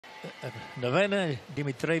Nevena,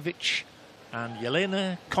 Dimitrijevic and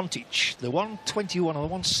Jelena, Kontic, the 121 and the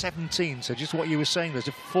 117. So just what you were saying, there's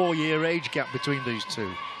a 4-year age gap between these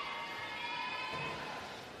two.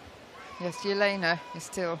 Yes, Jelena is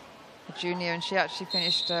still a junior, and she actually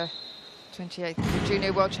finished 28th at the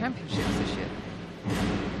Junior World Championships this year.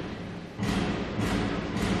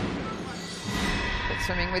 But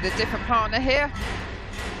swimming with a different partner here.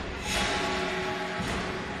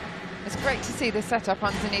 It's great to see the setup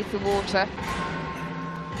underneath the water.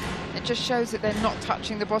 It just shows that they're not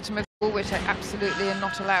touching the bottom of the ball, which they absolutely are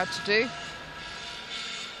not allowed to do.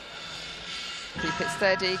 Keep it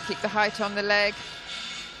steady, keep the height on the leg,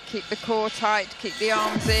 keep the core tight, keep the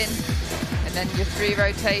arms in, and then your 3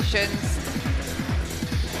 rotations.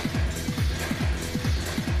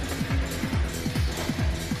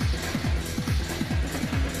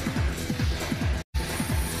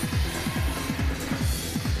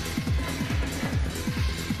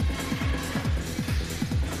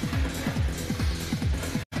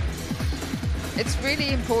 It's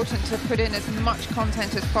really important to put in as much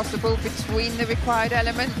content as possible between the required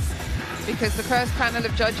elements, because the first panel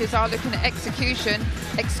of judges are looking at execution,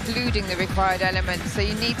 excluding the required elements. So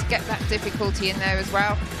you need to get that difficulty in there as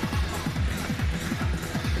well.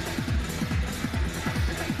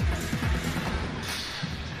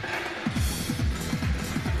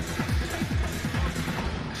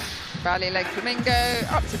 Valley leg flamingo,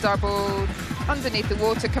 up to double, underneath the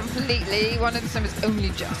water completely. One of the swimmers only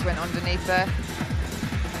just went underneath there.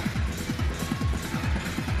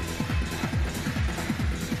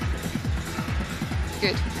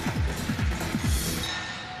 Good.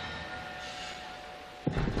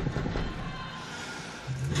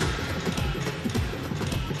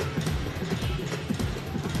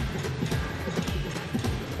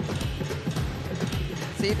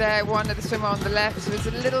 See there, one of the swimmer on the left was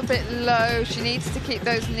a little bit low. She needs to keep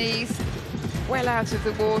those knees well out of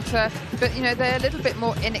the water. But, you know, they're a little bit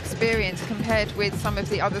more inexperienced compared with some of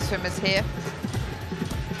the other swimmers here.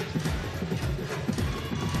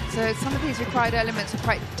 So some of these required elements are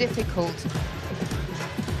quite difficult.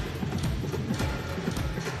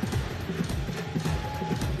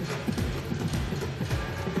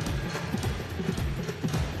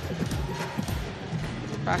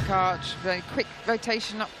 Back arch, very quick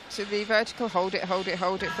rotation up to the vertical, hold it, hold it,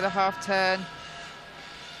 hold it for the half turn.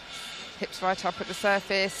 Hips right up at the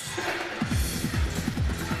surface.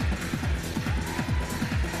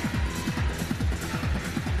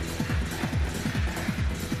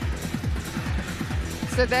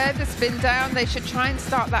 So there, the spin down, they should try and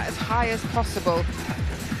start that as high as possible.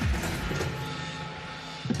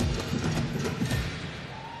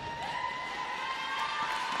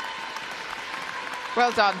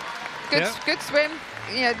 Well done. Good, yeah. Good swim.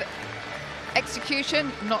 You know,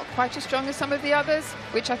 execution, not quite as strong as some of the others,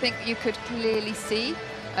 which I think you could clearly see.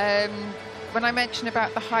 When I mentioned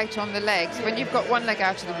about the height on the legs, when you've got one leg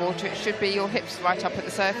out of the water, it should be your hips right up at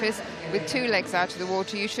the surface. With 2 legs out of the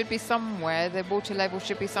water, you should be somewhere, the water level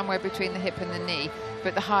should be somewhere between the hip and the knee,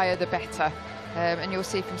 but the higher the better. And you'll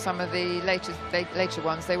see from some of the later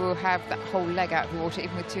ones, they will have that whole leg out of the water,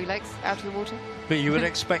 even with 2 legs out of the water. But you would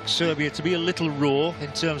expect Serbia to be a little raw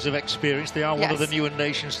in terms of experience. They are one of the newer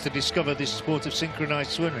nations to discover this sport of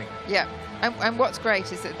synchronised swimming. Yeah, and what's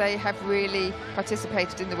great is that they have really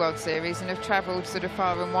participated in the World Series and have travelled sort of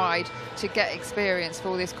far and wide to get experience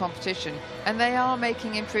for this competition. And they are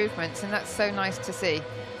making improvements, and that's so nice to see.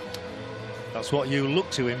 That's what you look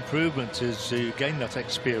to, improvement, as you gain that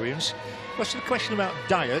experience. What's the question about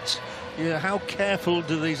diet? How careful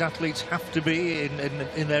do these athletes have to be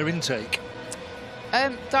in their intake?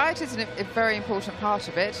 Diet is a very important part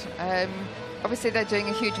of it. Obviously, they're doing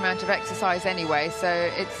a huge amount of exercise anyway, so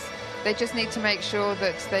they just need to make sure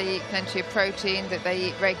that they eat plenty of protein, that they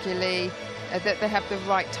eat regularly, that they have the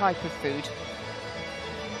right type of food.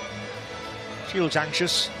 She looks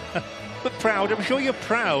anxious. But proud. I'm sure you're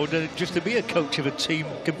proud just to be a coach of a team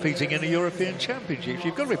competing in a European Championship.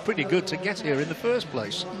 You've got to be pretty good to get here in the first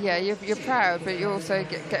place. Yeah, you're proud, but you also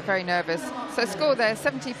get very nervous. So score there,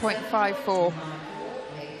 70.54.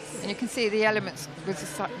 And you can see the elements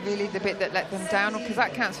was really the bit that let them down, because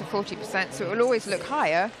that counts for 40%. So it will always look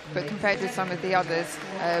higher, but compared with some of the others,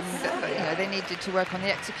 you know, they needed to work on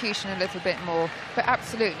the execution a little bit more. But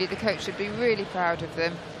absolutely, the coach should be really proud of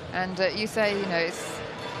them. And you say, you know, it's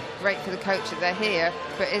great for the coach that they're here,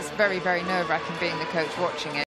 but it's very, very nerve-wracking being the coach watching it.